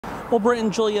Well, Brent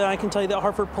and Julia, I can tell you that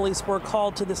Hartford police were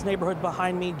called to this neighborhood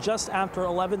behind me just after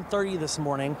 11:30 this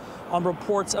morning on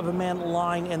reports of a man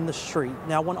lying in the street.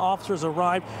 Now, when officers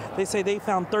arrived, they say they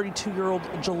found 32-year-old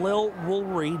Jaleel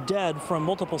Woolery dead from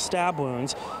multiple stab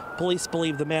wounds. Police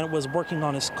believe the man was working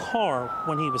on his car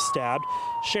when he was stabbed.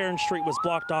 Sharon Street was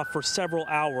blocked off for several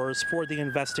hours for the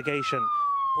investigation.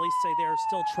 Police say they are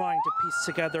still trying to piece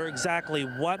together exactly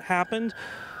what happened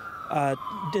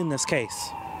in this case.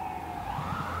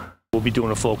 We'll be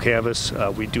doing a full canvass.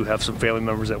 We do have some family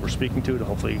members that we're speaking to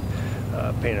hopefully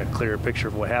paint a clearer picture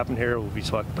of what happened here. We'll be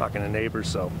talking to neighbors,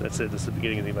 so that's it. This is the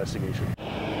beginning of the investigation.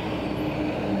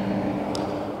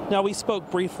 Now, we spoke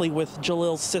briefly with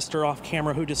Jaleel's sister off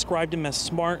camera, who described him as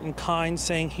smart and kind,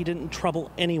 saying he didn't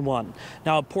trouble anyone.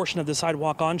 Now, a portion of the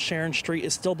sidewalk on Sharon Street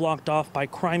is still blocked off by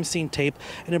crime scene tape,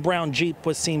 and a brown Jeep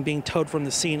was seen being towed from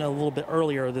the scene a little bit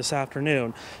earlier this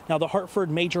afternoon. Now, the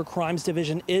Hartford Major Crimes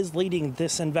Division is leading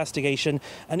this investigation,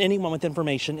 and anyone with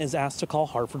information is asked to call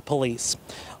Hartford Police.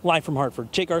 Live from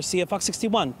Hartford, Jake Garcia, Fox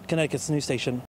 61, Connecticut's news station.